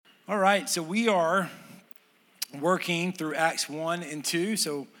All right, so we are working through Acts 1 and 2.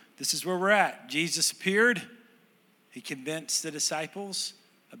 So this is where we're at. Jesus appeared. He convinced the disciples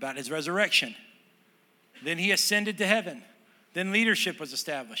about his resurrection. Then he ascended to heaven. Then leadership was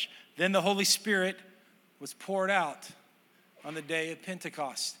established. Then the Holy Spirit was poured out on the day of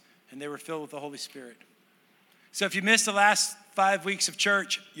Pentecost, and they were filled with the Holy Spirit. So if you missed the last 5 weeks of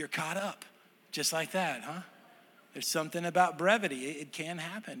church, you're caught up, just like that, huh? There's something about brevity. It can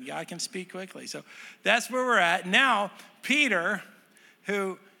happen. God can speak quickly. So that's where we're at. Now, Peter,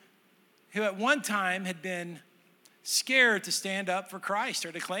 who at one time had been scared to stand up for Christ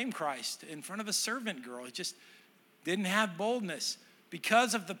or to claim Christ in front of a servant girl. He just didn't have boldness.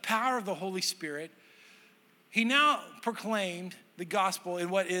 Because of the power of the Holy Spirit, he now proclaimed the gospel in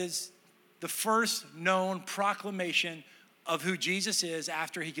what is the first known proclamation of who Jesus is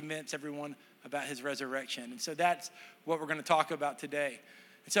after he convinced everyone about his resurrection. And so that's what we're going to talk about today.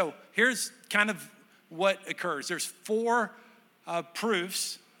 And so here's kind of what occurs. There's four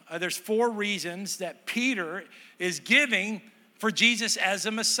proofs. There's four reasons that Peter is giving for Jesus as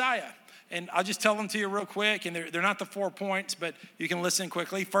a Messiah. And I'll just tell them to you real quick, and they're not the 4 points, but you can listen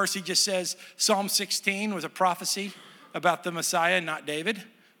quickly. First, he just says Psalm 16 was a prophecy about the Messiah, not David.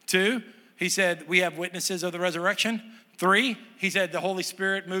 2, he said we have witnesses of the resurrection. 3, he said the Holy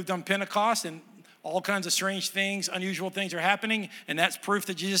Spirit moved on Pentecost and all kinds of strange things, unusual things are happening, and that's proof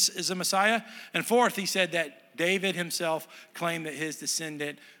that Jesus is a Messiah. And 4th, he said that David himself claimed that his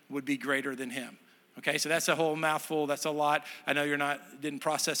descendant would be greater than him. Okay, so that's a whole mouthful. That's a lot. I know didn't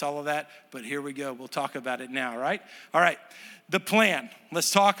process all of that, but here we go. We'll talk about it now, right? All right, the plan.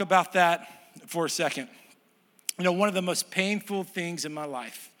 Let's talk about that for a second. You know, one of the most painful things in my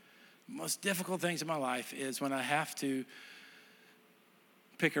life, most difficult things in my life is when I have to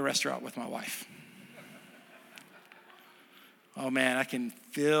pick a restaurant with my wife. Oh man, I can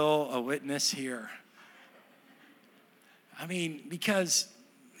feel a witness here. I mean, because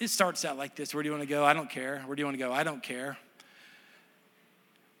it starts out like this. Where do you want to go? I don't care. Where do you want to go? I don't care.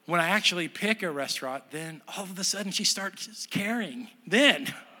 When I actually pick a restaurant, then all of a sudden she starts caring.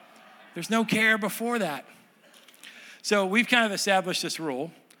 Then there's no care before that. So we've kind of established this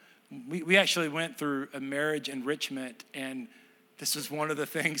rule. We actually went through a marriage enrichment, and this was one of the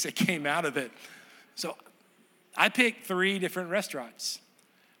things that came out of it. So I picked 3 different restaurants,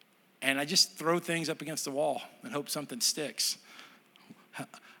 and I just throw things up against the wall and hope something sticks.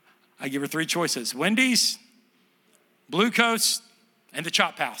 I give her 3 choices: Wendy's, Blue Coast, and the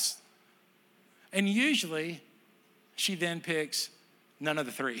Chop House. And usually she then picks none of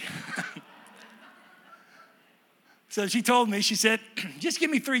the 3. So she told me, she said, just give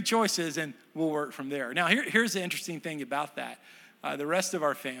me 3 choices and we'll work from there. Now, here's the interesting thing about that. The rest of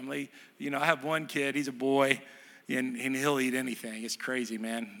our family, you know, I have one kid, he's a boy, and he'll eat anything. It's crazy,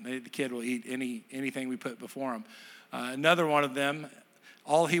 man. The kid will eat anything we put before him. Another one of them,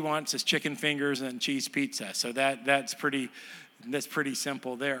 all he wants is chicken fingers and cheese pizza. So that's pretty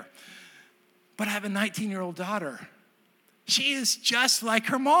simple there. But I have a 19-year-old daughter. She is just like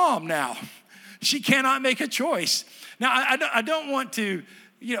her mom now. She cannot make a choice. Now, I don't want to,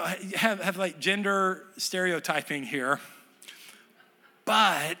 you know, have like gender stereotyping here,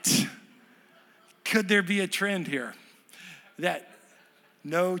 but could there be a trend here that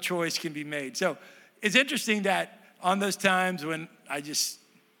no choice can be made? So it's interesting that on those times when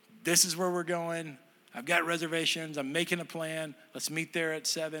this is where we're going, I've got reservations, I'm making a plan, let's meet there at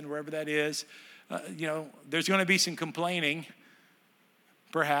 7, wherever that is. You know, there's going to be some complaining,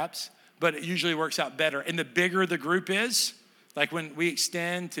 perhaps, but it usually works out better. And the bigger the group is, like when we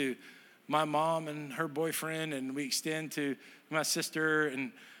extend to my mom and her boyfriend, and we extend to my sister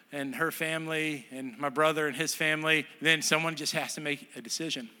and her family, and my brother and his family, then someone just has to make a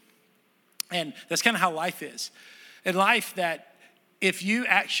decision. And that's kind of how life is. In life, that if you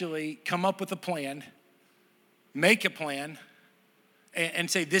actually come up with a plan, make a plan, and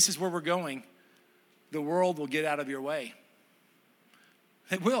say, this is where we're going, the world will get out of your way.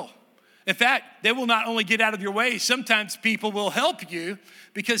 It will. In fact, they will not only get out of your way, sometimes people will help you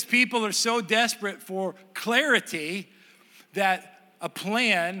because people are so desperate for clarity that a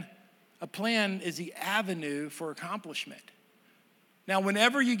plan is the avenue for accomplishment. Now,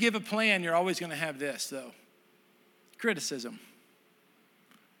 whenever you give a plan, you're always going to have this, though. Criticism.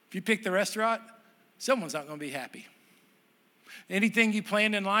 If you pick the restaurant, someone's not going to be happy. Anything you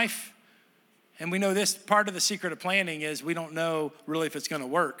plan in life, and we know this, part of the secret of planning is we don't know really if it's going to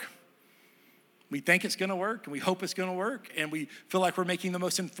work. We think it's going to work, and we hope it's going to work, and we feel like we're making the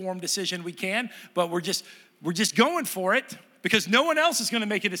most informed decision we can, but we're just going for it because no one else is going to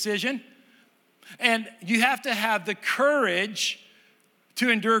make a decision. And you have to have the courage to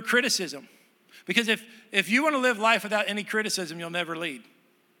endure criticism. Because if you want to live life without any criticism, you'll never lead.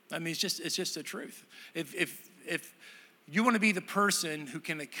 I mean, it's just the truth. If you want to be the person who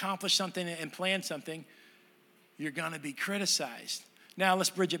can accomplish something and plan something, you're going to be criticized. Now,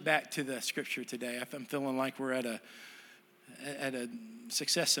 let's bridge it back to the scripture today. I'm feeling like we're at a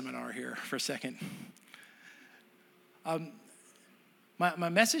success seminar here for a second. My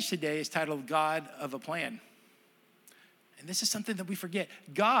message today is titled God of a Plan. And this is something that we forget.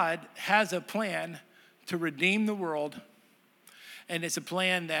 God has a plan to redeem the world, and it's a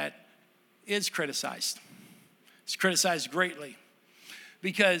plan that is criticized. It's criticized greatly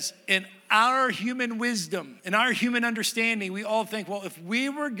because in our human wisdom, in our human understanding, we all think, well, if we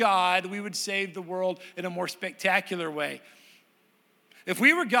were God, we would save the world in a more spectacular way. If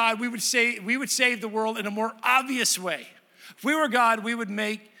we were God, we would save the world in a more obvious way. If we were God, we would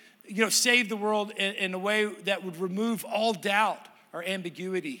save the world in a way that would remove all doubt or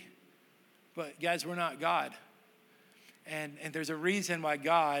ambiguity. But guys, we're not God. And there's a reason why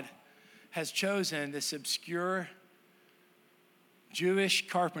God has chosen this obscure Jewish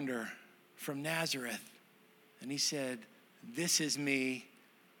carpenter from Nazareth. And he said, this is me,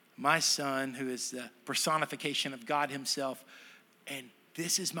 my son, who is the personification of God himself. And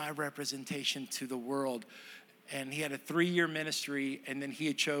this is my representation to the world. And he had a 3-year ministry, and then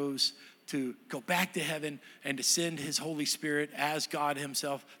he chose to go back to heaven and to send his Holy Spirit as God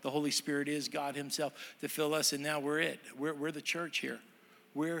himself. The Holy Spirit is God himself to fill us, and now we're it. We're the church here.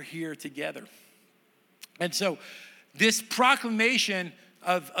 We're here together. And so this proclamation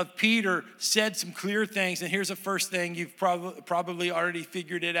of Peter said some clear things, and here's the first thing. You've probably already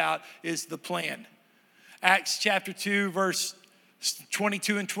figured it out, is the plan. Acts chapter 2, verse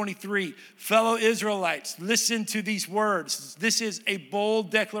 22 and 23. Fellow Israelites, listen to these words. This is a bold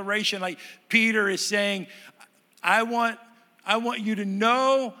declaration. Like Peter is saying, I want you to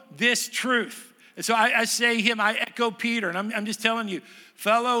know this truth. And so I echo Peter, and I'm just telling you,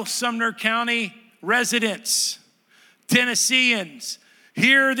 fellow Sumner County residents, Tennesseans,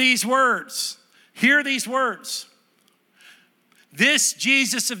 hear these words. Hear these words. This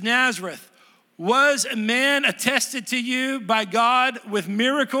Jesus of Nazareth was a man attested to you by God with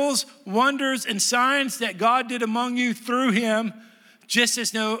miracles, wonders, and signs that God did among you through him, just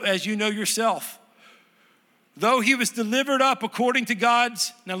as you know yourself. Though he was delivered up according to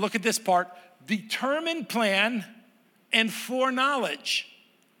God's, now look at this part, determined plan and foreknowledge,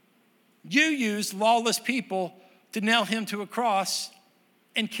 you used lawless people to nail him to a cross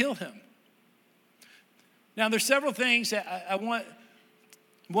and kill him. Now there's several things that I want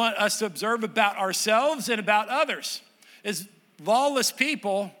us to observe about ourselves and about others. Is lawless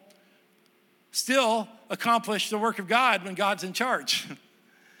people still accomplish the work of God when God's in charge.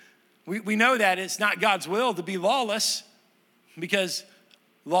 We know that it's not God's will to be lawless, because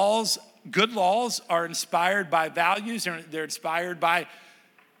good laws are inspired by values. They're inspired by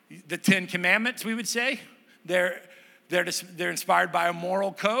the 10 Commandments, we would say. They're inspired by a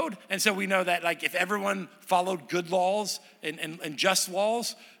moral code. And so we know that like if everyone followed good laws and just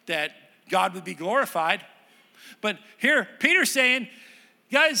laws, that God would be glorified. But here, Peter's saying,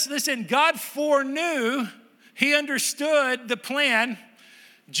 guys, listen, God foreknew, he understood the plan.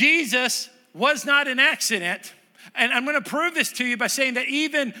 Jesus was not an accident. And I'm going to prove this to you by saying that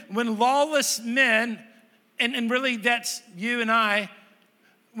even when lawless men, and really that's you and I,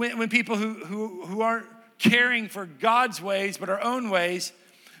 when people who aren't caring for God's ways, but our own ways,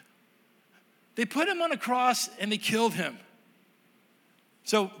 they put him on a cross and they killed him.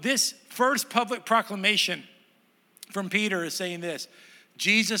 So this first public proclamation from Peter is saying this: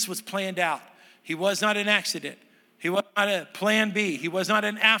 Jesus was planned out. He was not an accident. He was not a plan B. He was not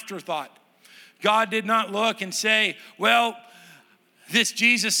an afterthought. God did not look and say, well, this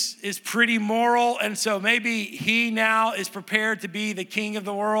Jesus is pretty moral, and so maybe he now is prepared to be the king of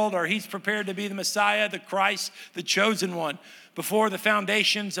the world, or he's prepared to be the Messiah, the Christ, the chosen one. Before the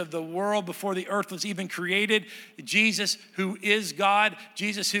foundations of the world, before the earth was even created, Jesus, who is God,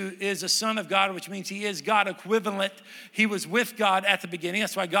 Jesus, who is a son of God, which means he is God equivalent. He was with God at the beginning.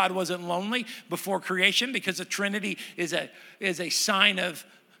 That's why God wasn't lonely before creation, because the Trinity is a sign of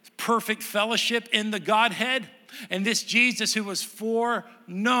perfect fellowship in the Godhead. And this Jesus who was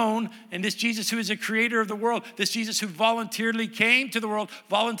foreknown, and this Jesus who is a creator of the world, this Jesus who voluntarily came to the world,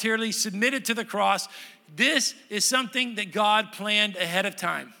 voluntarily submitted to the cross, this is something that God planned ahead of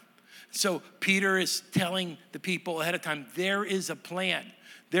time. So Peter is telling the people ahead of time, there is a plan.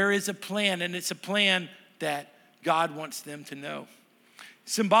 There is a plan, and it's a plan that God wants them to know.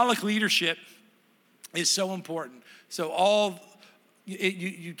 Symbolic leadership is so important. So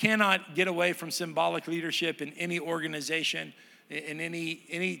you cannot get away from symbolic leadership in any organization, in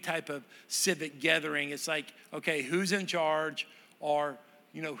any type of civic gathering. It's like, okay, who's in charge, or,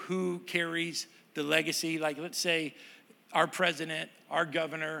 who carries the legacy? Like, let's say our president, our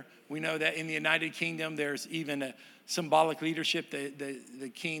governor. We know that in the United Kingdom, there's even a symbolic leadership.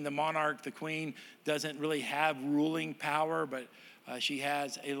 The king, the monarch, the queen doesn't really have ruling power, but she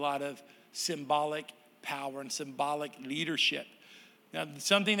has a lot of symbolic power and symbolic leadership. Now,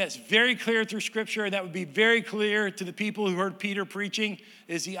 something that's very clear through Scripture, and that would be very clear to the people who heard Peter preaching,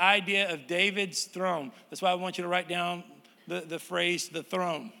 is the idea of David's throne. That's why I want you to write down the phrase, the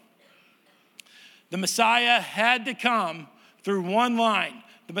throne. The Messiah had to come through one line.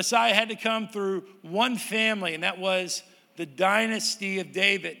 The Messiah had to come through one family, and that was the dynasty of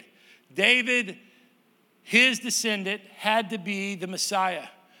David. David, his descendant, had to be the Messiah.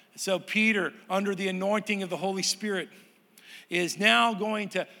 So Peter, under the anointing of the Holy Spirit, is now going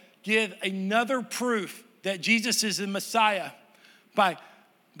to give another proof that Jesus is the Messiah by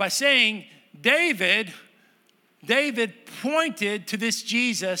saying, David pointed to this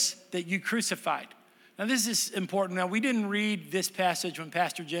Jesus that you crucified. Now, this is important. Now, we didn't read this passage when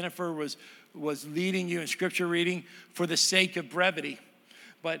Pastor Jennifer was leading you in scripture reading for the sake of brevity.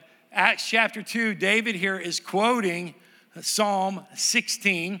 But Acts chapter 2, David here is quoting Psalm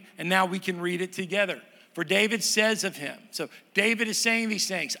 16, and now we can read it together. For David says of him, so David is saying these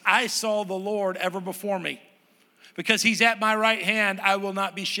things, I saw the Lord ever before me. Because he's at my right hand, I will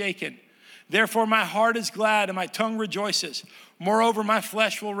not be shaken. Therefore, my heart is glad and my tongue rejoices. Moreover, my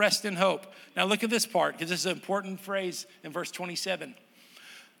flesh will rest in hope. Now look at this part, because this is an important phrase in verse 27.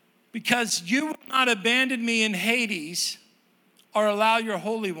 Because you will not abandon me in Hades, or allow your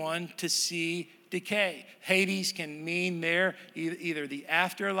Holy One to see decay. Hades can mean there either the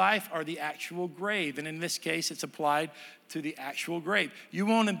afterlife or the actual grave. And in this case, it's applied to the actual grave. You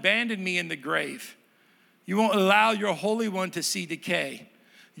won't abandon me in the grave. You won't allow your Holy One to see decay.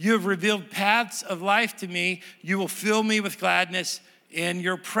 You have revealed paths of life to me. You will fill me with gladness in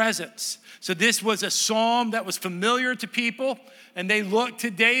your presence. So this was a psalm that was familiar to people, and they looked to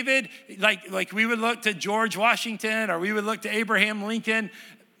David like we would look to George Washington, or we would look to Abraham Lincoln,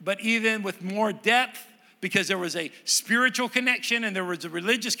 but even with more depth, because there was a spiritual connection and there was a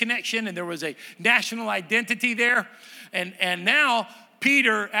religious connection and there was a national identity there. And now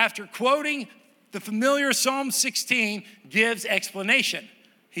Peter, after quoting the familiar Psalm 16, gives explanation.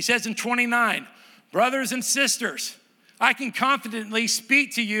 He says in 29, brothers and sisters, I can confidently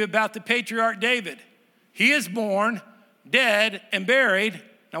speak to you about the patriarch David. He is born, dead, and buried.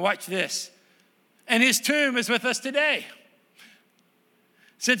 Now watch this. And his tomb is with us today.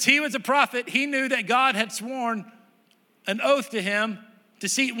 Since he was a prophet, he knew that God had sworn an oath to him to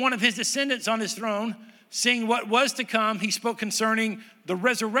seat one of his descendants on his throne. Seeing what was to come, he spoke concerning the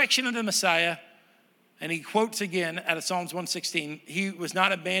resurrection of the Messiah. And he quotes again out of Psalms 116, he was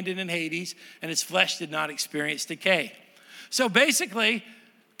not abandoned in Hades, and his flesh did not experience decay. So basically,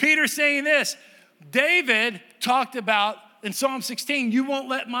 Peter's saying this. David talked about in Psalm 16, you won't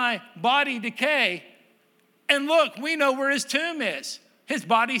let my body decay. And look, we know where his tomb is. His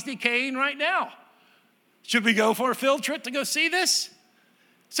body's decaying right now. Should we go for a field trip to go see this?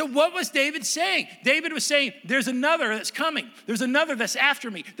 So what was David saying? David was saying, there's another that's coming. There's another that's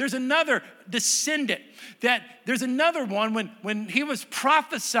after me. There's another descendant. There's another one. When he was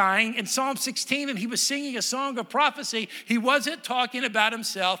prophesying in Psalm 16 and he was singing a song of prophecy, he wasn't talking about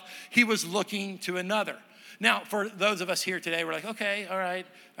himself. He was looking to another. Now, for those of us here today, we're like, okay, all right,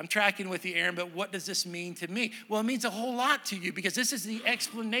 I'm tracking with you, Aaron, but what does this mean to me? Well, it means a whole lot to you, because this is the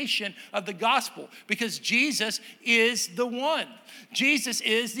explanation of the gospel, because Jesus is the one. Jesus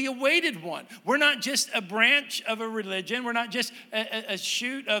is the awaited one. We're not just a branch of a religion. We're not just a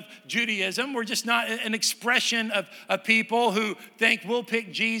shoot of Judaism. We're just not an expression of people who think we'll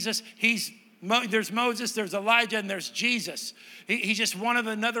pick Jesus. There's Moses, there's Elijah, and there's Jesus. He's just one of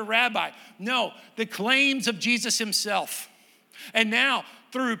another rabbi. No, the claims of Jesus himself. And now,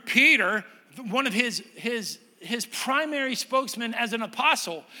 through Peter, one of his primary spokesman as an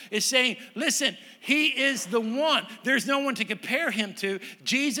apostle is saying, listen, he is the one. There's no one to compare him to.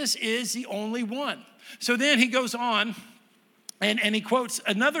 Jesus is the only one. So then he goes on and he quotes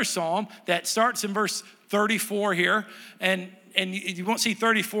another psalm that starts in verse 34 here. And you won't see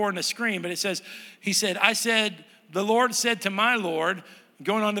 34 on the screen, but it says, the Lord said to my Lord,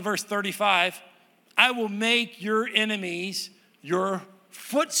 going on to verse 35, I will make your enemies your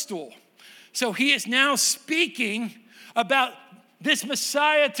footstool. So he is now speaking about this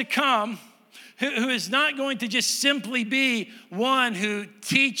Messiah to come, who is not going to just simply be one who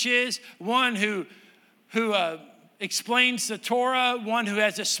teaches, one who explains the Torah, one who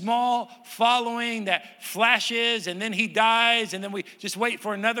has a small following that flashes and then he dies and then we just wait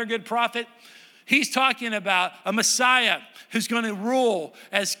for another good prophet. He's talking about a Messiah who's going to rule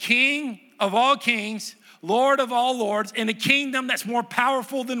as King of all kings, Lord of all lords, in a kingdom that's more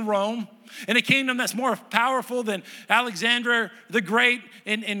powerful than Rome, in a kingdom that's more powerful than Alexander the Great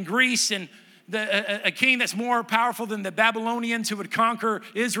in Greece, and a king that's more powerful than the Babylonians who would conquer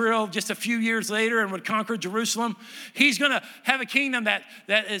Israel just a few years later and would conquer Jerusalem. He's going to have a kingdom that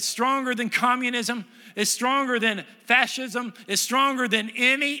is stronger than communism, is stronger than fascism, is stronger than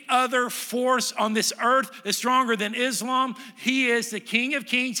any other force on this earth, is stronger than Islam. He is the King of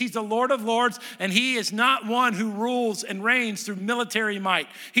Kings. He's the Lord of Lords, and he is not one who rules and reigns through military might.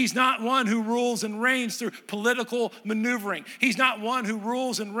 He's not one who rules and reigns through political maneuvering. He's not one who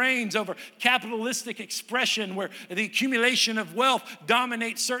rules and reigns over capitalistic expression where the accumulation of wealth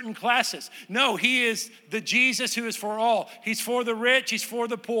dominates certain classes. No, he is the Jesus who is for all. He's for the rich. He's for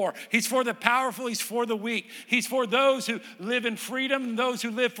the poor. He's for the powerful. He's for the weak. He's for those who live in freedom and those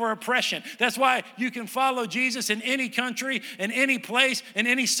who live for oppression. That's why you can follow Jesus in any country, in any place, in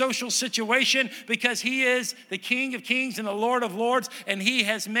any social situation, because he is the King of Kings and the Lord of Lords, and he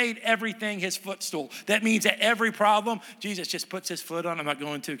has made everything his footstool. That means that every problem, Jesus just puts his foot on. I'm not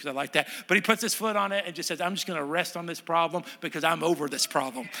going to because I like that, but he puts his foot on it and just says, I'm just going to rest on this problem because I'm over this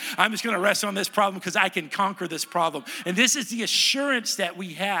problem. I'm just going to rest on this problem because I can conquer this problem. And this is the assurance that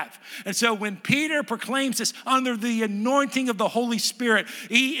we have. And so when Peter proclaims this under the anointing of the Holy Spirit,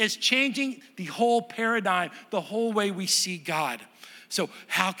 he is changing the whole paradigm, the whole way we see God. So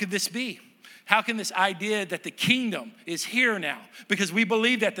how could this be? How can this idea that the kingdom is here now? Because we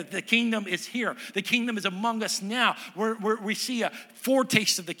believe that the kingdom is here. The kingdom is among us now. We see a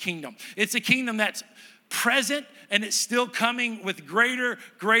foretaste of the kingdom. It's a kingdom that's present and it's still coming with greater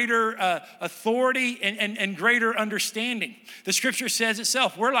authority and greater understanding. The scripture says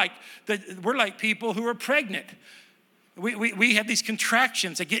itself, we're like people who are pregnant. We have these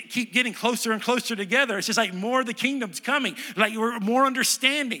contractions that keep getting closer and closer together. It's just like more of the kingdom's coming. Like we're more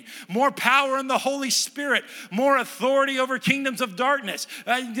understanding, more power in the Holy Spirit, more authority over kingdoms of darkness.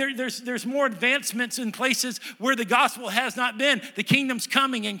 There's more advancements in places where the gospel has not been. The kingdom's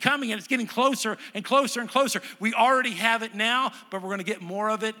coming and coming, and it's getting closer and closer and closer. We already have it now, but we're going to get more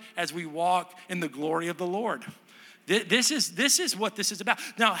of it as we walk in the glory of the Lord. This is what this is about.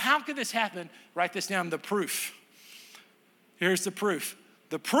 Now, how could this happen? Write this down, the proof. Here's the proof.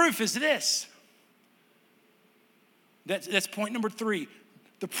 The proof is this. That's point number 3.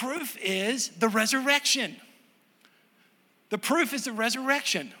 The proof is the resurrection. The proof is the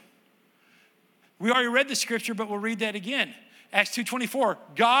resurrection. We already read the scripture, but we'll read that again. Acts 2:24.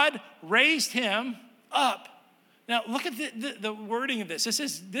 God raised him up. Now look at the wording of this.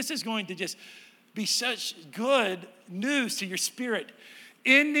 This is going to just be such good news to your spirit.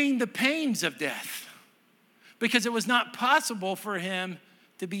 Ending the pains of death. Because it was not possible for him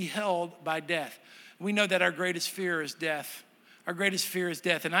to be held by death. We know that our greatest fear is death. Our greatest fear is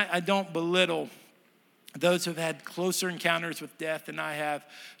death. And I don't belittle those who have had closer encounters with death than I have.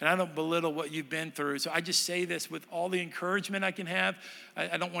 And I don't belittle what you've been through. So I just say this with all the encouragement I can have.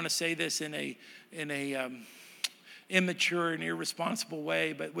 I don't want to say this in a immature and irresponsible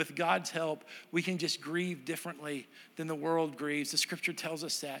way, but with God's help, we can just grieve differently than the world grieves. The scripture tells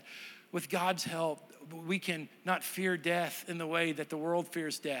us that. With God's help, we can not fear death in the way that the world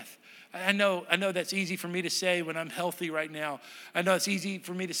fears death. I know that's easy for me to say when I'm healthy right now. I know it's easy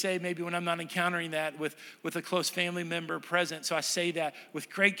for me to say maybe when I'm not encountering that with a close family member present. So I say that with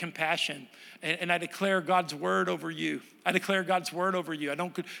great compassion. And I declare God's word over you. I declare God's word over you. I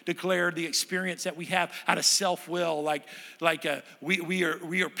don't declare the experience that we have out of self-will. We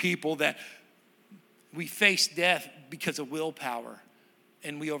are people that we face death because of willpower.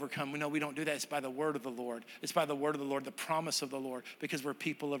 And we overcome. No, we don't do that. It's by the word of the Lord. It's by the word of the Lord, the promise of the Lord, because we're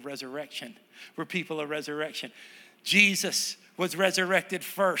people of resurrection. We're people of resurrection. Jesus was resurrected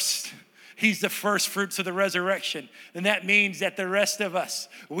first. He's the first fruits of the resurrection. And that means that the rest of us,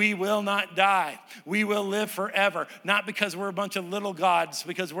 we will not die. We will live forever. Not because we're a bunch of little gods,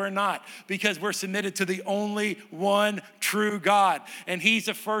 because we're not. Because we're submitted to the only one true God. And he's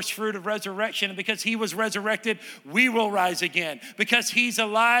the first fruit of resurrection. And because he was resurrected, we will rise again. Because he's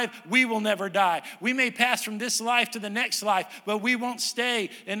alive, we will never die. We may pass from this life to the next life, but we won't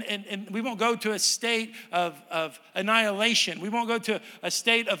stay and we won't go to a state of annihilation. We won't go to a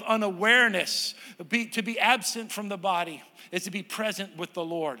state of unawareness. awareness. To be absent from the body is to be present with the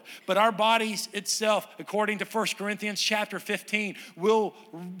Lord. But our bodies itself, according to 1 Corinthians chapter 15, will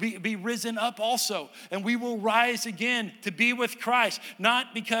be risen up also. And we will rise again to be with Christ,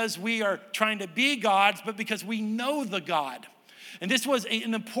 not because we are trying to be gods, but because we know the God. And this was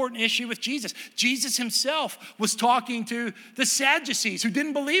an important issue with Jesus. Jesus himself was talking to the Sadducees who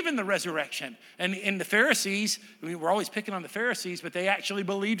didn't believe in the resurrection. And the Pharisees, we're always picking on the Pharisees, but they actually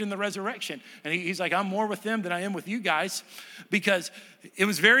believed in the resurrection. And he's like, I'm more with them than I am with you guys, because it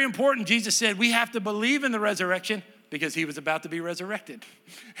was very important. Jesus said, we have to believe in the resurrection because he was about to be resurrected.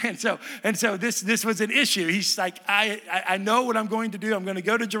 And so this was an issue. He's like, I know what I'm going to do. I'm going to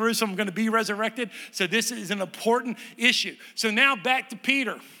go to Jerusalem. I'm going to be resurrected. So this is an important issue. So now back to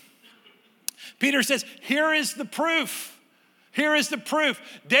Peter. Peter says, here is the proof. Here is the proof.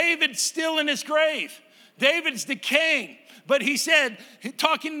 David's still in his grave. David's decaying. But he said,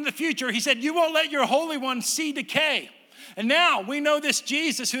 talking in the future, he said, you won't let your Holy One see decay. And now we know this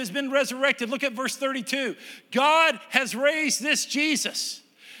Jesus who has been resurrected. Look at verse 32. God has raised this Jesus,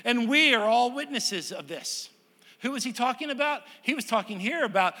 and we are all witnesses of this. Who was he talking about? He was talking here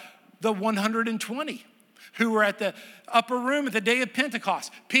about the 120 who were at the upper room at the day of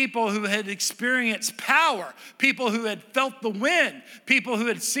Pentecost. People who had experienced power. People who had felt the wind. People who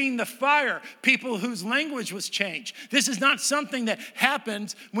had seen the fire. People whose language was changed. This is not something that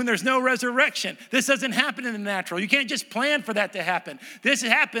happens when there's no resurrection. This doesn't happen in the natural. You can't just plan for that to happen. This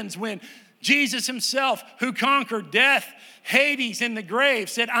happens when Jesus himself, who conquered death, Hades, in the grave,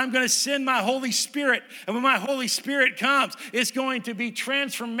 said, I'm going to send my Holy Spirit. And when my Holy Spirit comes, it's going to be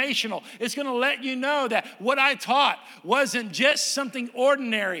transformational. It's going to let you know that what I taught wasn't just something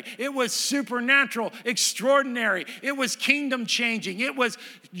ordinary. It was supernatural, extraordinary. It was kingdom changing. It was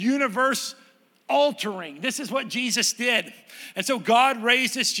universe altering. This is what Jesus did. And so God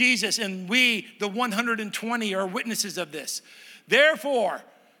raised this Jesus, and we, the 120, are witnesses of this. Therefore,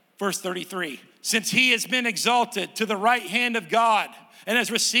 verse 33, since he has been exalted to the right hand of God and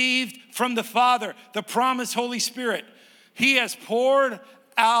has received from the Father the promised Holy Spirit, he has poured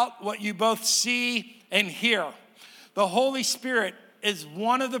out what you both see and hear. The Holy Spirit is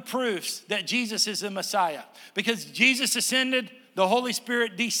one of the proofs that Jesus is the Messiah. Because Jesus ascended, the Holy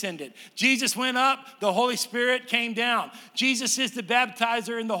Spirit descended. Jesus went up, the Holy Spirit came down. Jesus is the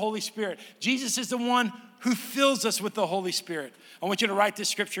baptizer in the Holy Spirit. Jesus is the one who fills us with the Holy Spirit. I want you to write this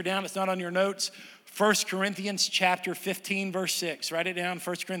scripture down. It's not on your notes. 1 Corinthians chapter 15, verse 6. Write it down.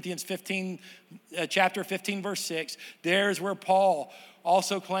 1 Corinthians 15, chapter 15, verse 6. There's where Paul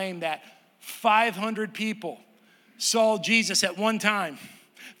also claimed that 500 people saw Jesus at one time.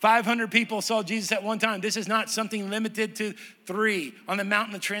 500 people saw Jesus at one time. This is not something limited to 3 on the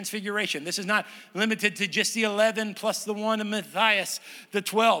mountain of transfiguration. This is not limited to just the 11 plus the one of Matthias, the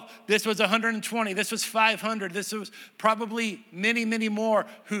 12. This was 120. This was 500. This was probably many, many more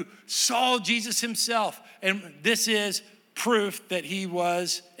who saw Jesus himself. And this is proof that he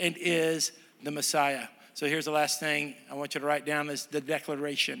was and is the Messiah. So here's the last thing I want you to write down is the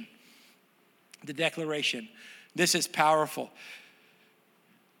declaration. The declaration. This is powerful.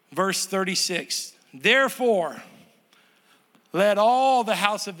 Verse 36, therefore, let all the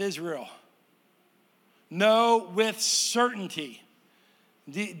house of Israel know with certainty.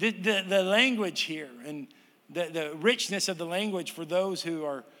 The language here and the richness of the language for those who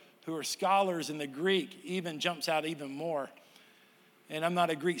are scholars in the Greek even jumps out even more. And I'm not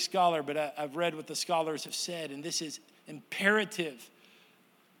a Greek scholar, but I've read what the scholars have said. And this is imperative,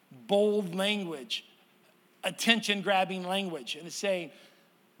 bold language, attention-grabbing language. And it's saying,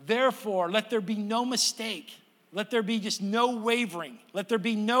 therefore, let there be no mistake. Let there be just no wavering. Let there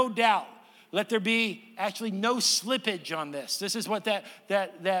be no doubt. Let there be actually no slippage on this. This is what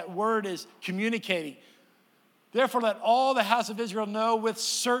that word is communicating. Therefore, let all the house of Israel know with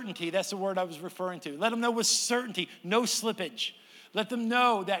certainty. That's the word I was referring to. Let them know with certainty, no slippage. Let them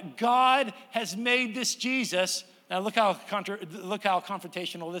know that God has made this Jesus. Now look how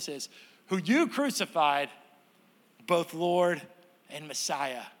confrontational this is. Who you crucified, both Lord and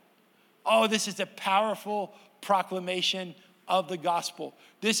Messiah. Oh, this is a powerful proclamation of the gospel.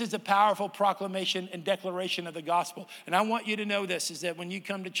 This is a powerful proclamation and declaration of the gospel. And I want you to know this, is that when you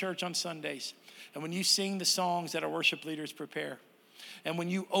come to church on Sundays, and when you sing the songs that our worship leaders prepare, and when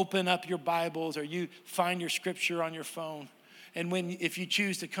you open up your Bibles or you find your scripture on your phone, and if you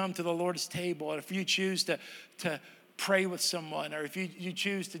choose to come to the Lord's table, or if you choose to pray with someone, or if you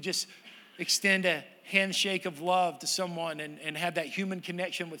choose to just extend a handshake of love to someone and have that human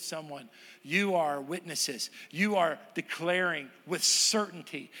connection with someone, you are witnesses. You are declaring with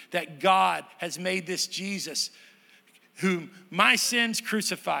certainty that God has made this Jesus, whom my sins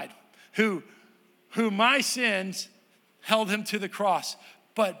crucified, who my sins held him to the cross.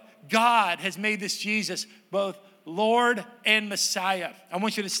 But God has made this Jesus both Lord and Messiah. I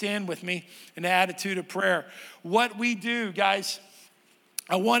want you to stand with me in the attitude of prayer. What we do, guys,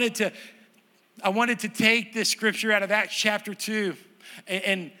 I wanted to take this scripture out of Acts chapter 2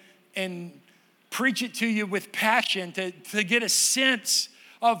 and preach it to you with passion to get a sense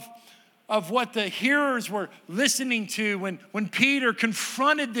of what the hearers were listening to when Peter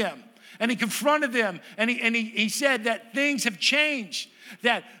confronted them. And he confronted them, and he said that things have changed,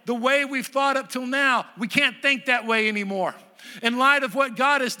 that the way we've thought up till now, we can't think that way anymore. In light of what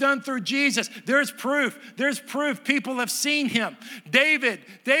God has done through Jesus, there's proof. There's proof. People have seen him. David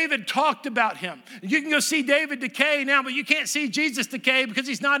talked about him. You can go see David decay now, but you can't see Jesus decay because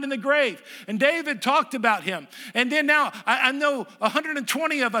he's not in the grave. And David talked about him. And then now, I know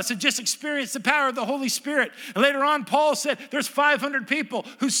 120 of us have just experienced the power of the Holy Spirit. And later on, Paul said there's 500 people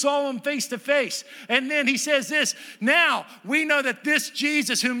who saw him face to face. And then he says this, now we know that this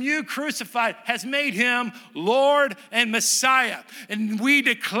Jesus whom you crucified has made him Lord and Messiah. And we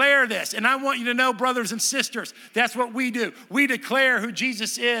declare this. And I want you to know, brothers and sisters, that's what we do. We declare who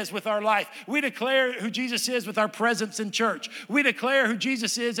Jesus is with our life. We declare who Jesus is with our presence in church. We declare who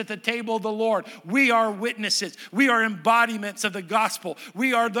Jesus is at the table of the Lord. We are witnesses. We are embodiments of the gospel.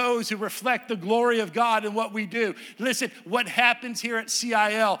 We are those who reflect the glory of God in what we do. Listen, what happens here at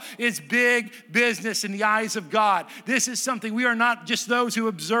CIL is big business in the eyes of God. This is something, we are not just those who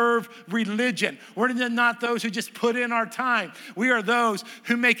observe religion. We're not those who just put in our time. We are those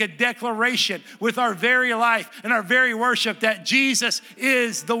who make a declaration with our very life and our very worship that Jesus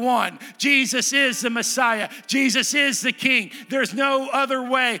is the one. Jesus is the Messiah. Jesus is the King. There's no other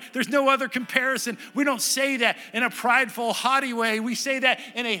way. There's no other comparison. We don't say that in a prideful, haughty way. We say that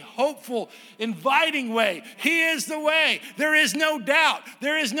in a hopeful, inviting way. He is the way. There is no doubt.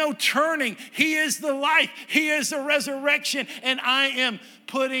 There is no turning. He is the life. He is the resurrection. And I am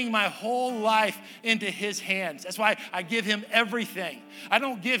putting my whole life into his hands. That's why I give him everything. I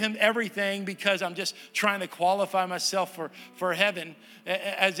don't give him everything because I'm just trying to qualify myself for heaven,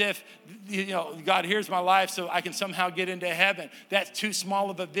 as if, God, here's my life so I can somehow get into heaven. That's too small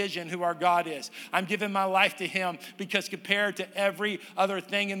of a vision who our God is. I'm giving my life to him because compared to every other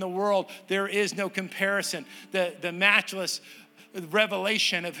thing in the world, there is no comparison. The matchless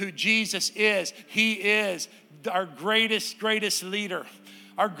revelation of who Jesus is. He is our greatest leader,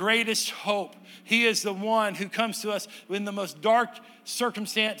 our greatest hope. He is the one who comes to us in the most dark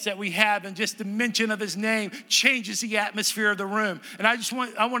circumstance that we have, and just the mention of his name changes the atmosphere of the room. And I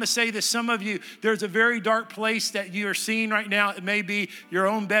want to say this, some of you, there's a very dark place that you are seeing right now. It may be your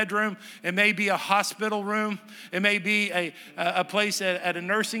own bedroom. It may be a hospital room. It may be a place at a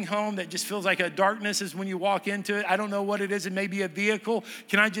nursing home that just feels like a darkness is when you walk into it. I don't know what it is. It may be a vehicle.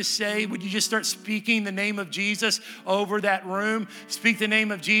 Can I just say, would you just start speaking the name of Jesus over that room? Speak the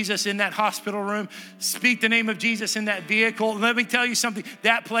name of Jesus in that hospital room. Speak the name of Jesus in that vehicle. Let me tell you something,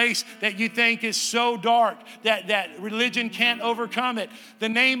 that place that you think is so dark that religion can't overcome it, the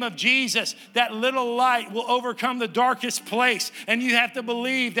name of Jesus, that little light will overcome the darkest place. And you have to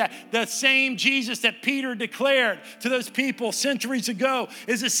believe that the same Jesus that Peter declared to those people centuries ago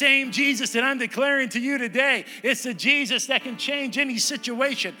is the same Jesus that I'm declaring to you today. It's the Jesus that can change any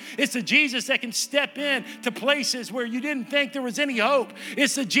situation. It's the Jesus that can step in to places where you didn't think there was any hope.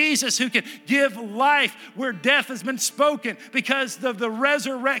 It's the Jesus who can give life where death has been spoken because of the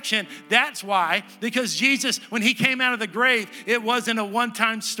resurrection. That's why, because Jesus, when he came out of the grave, it wasn't a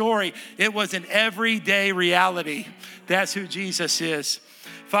one-time story. It was an everyday reality. That's who Jesus is.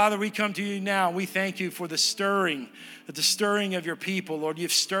 Father, we come to you now. We thank you for the stirring of your people. Lord,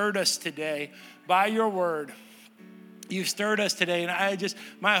 you've stirred us today by your word. You've stirred us today. And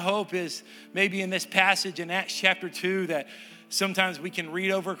my hope is maybe in this passage in Acts chapter 2 that sometimes we can read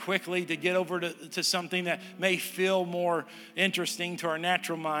over quickly to get over to something that may feel more interesting to our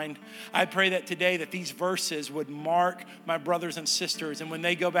natural mind. I pray that today that these verses would mark my brothers and sisters. And when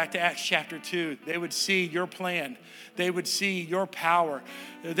they go back to Acts chapter 2, they would see your plan. They would see your power.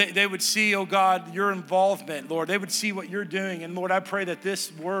 They would see, oh God, your involvement, Lord. They would see what you're doing. And Lord, I pray that this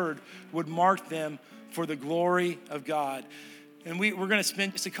word would mark them for the glory of God. And we're going to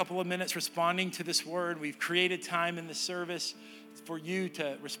spend just a couple of minutes responding to this word. We've created time in the service for you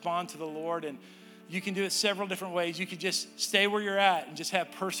to respond to the Lord. And you can do it several different ways. You could just stay where you're at and just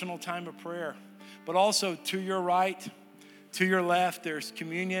have personal time of prayer. But also to your right, to your left, there's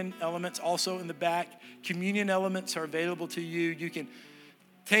communion elements also in the back. Communion elements are available to you. You can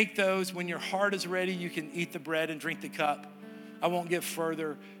take those. When your heart is ready, you can eat the bread and drink the cup. I won't give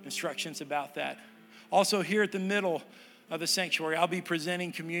further instructions about that. Also here at the middle of the sanctuary, I'll be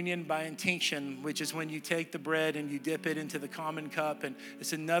presenting communion by intinction, which is when you take the bread and you dip it into the common cup, and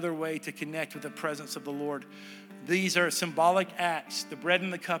it's another way to connect with the presence of the Lord. These are symbolic acts. The bread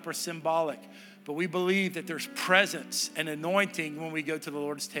and the cup are symbolic, but we believe that there's presence and anointing when we go to the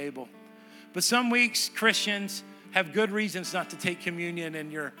Lord's table. But some weeks, Christians have good reasons not to take communion,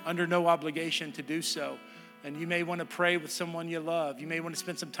 and you're under no obligation to do so. And you may want to pray with someone you love. You may want to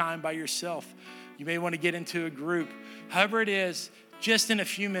spend some time by yourself. You may want to get into a group. However it is, just in a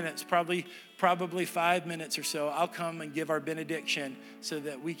few minutes, probably 5 minutes or so, I'll come and give our benediction so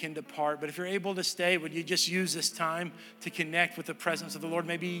that we can depart. But if you're able to stay, would you just use this time to connect with the presence of the Lord?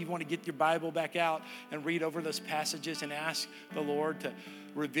 Maybe you want to get your Bible back out and read over those passages and ask the Lord to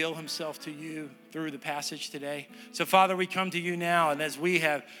reveal himself to you through the passage today. So Father, we come to you now, and as we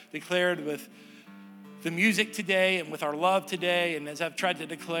have declared with the music today and with our love today, and as I've tried to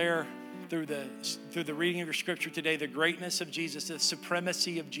declare through the reading of your scripture today, the greatness of Jesus, the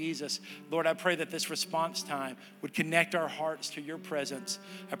supremacy of Jesus. Lord, I pray that this response time would connect our hearts to your presence.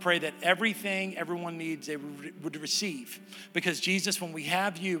 I pray that everything everyone needs, they would receive. Because Jesus, when we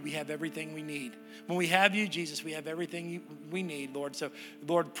have you, we have everything we need. When we have you, Jesus, we have everything we need, Lord. So,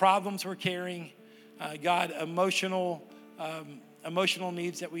 Lord, problems we're carrying, God, emotional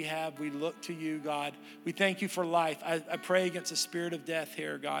needs that we have, we look to you, God. We thank you for life. I pray against the spirit of death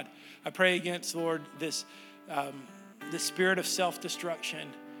here, God. I pray against, Lord, this spirit of self-destruction.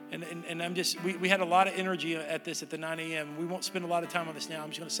 And I'm just, we had a lot of energy at this at the 9 a.m. We won't spend a lot of time on this now. I'm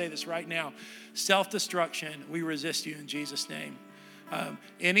just going to say this right now. Self-destruction, we resist you in Jesus' name.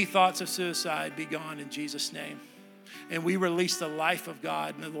 Any thoughts of suicide, be gone in Jesus' name. And we release the life of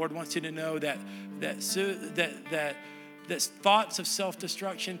God. And the Lord wants you to know that thoughts of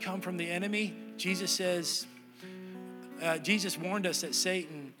self-destruction come from the enemy. Jesus warned us that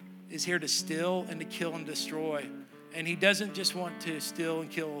Satan is here to steal and to kill and destroy. And he doesn't just want to steal and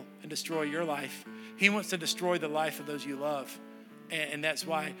kill and destroy your life. He wants to destroy the life of those you love. And that's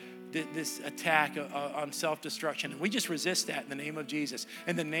why this attack on self-destruction. And we just resist that in the name of Jesus.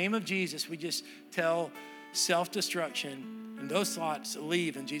 In the name of Jesus, we just tell self-destruction and those thoughts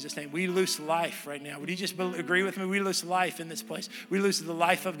leave in Jesus' name. We loose life right now. Would you just agree with me? We loose life in this place. We loose the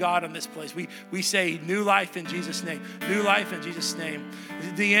life of God in this place. We say new life in Jesus' name. New life in Jesus' name.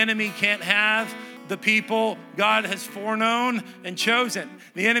 The enemy can't have the people God has foreknown and chosen.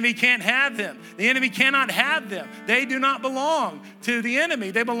 The enemy can't have them. The enemy cannot have them. They do not belong to the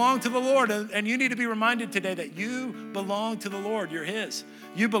enemy. They belong to the Lord. And you need to be reminded today that you belong to the Lord. You're his.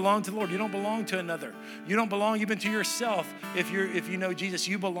 You belong to the Lord. You don't belong to another. You don't belong even to yourself. If you know Jesus,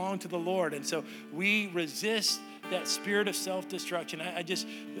 you belong to the Lord. And so we resist that spirit of self-destruction. I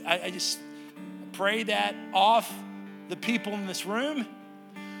just pray that off the people in this room,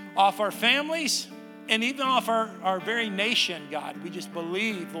 off our families, and even off our very nation, God. We just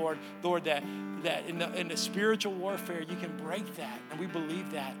believe, Lord, that in the spiritual warfare, you can break that, and we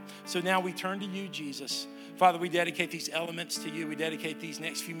believe that. So now we turn to you, Jesus. Father, we dedicate these elements to you. We dedicate these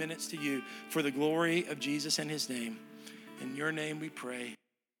next few minutes to you for the glory of Jesus and his name. In your name we pray.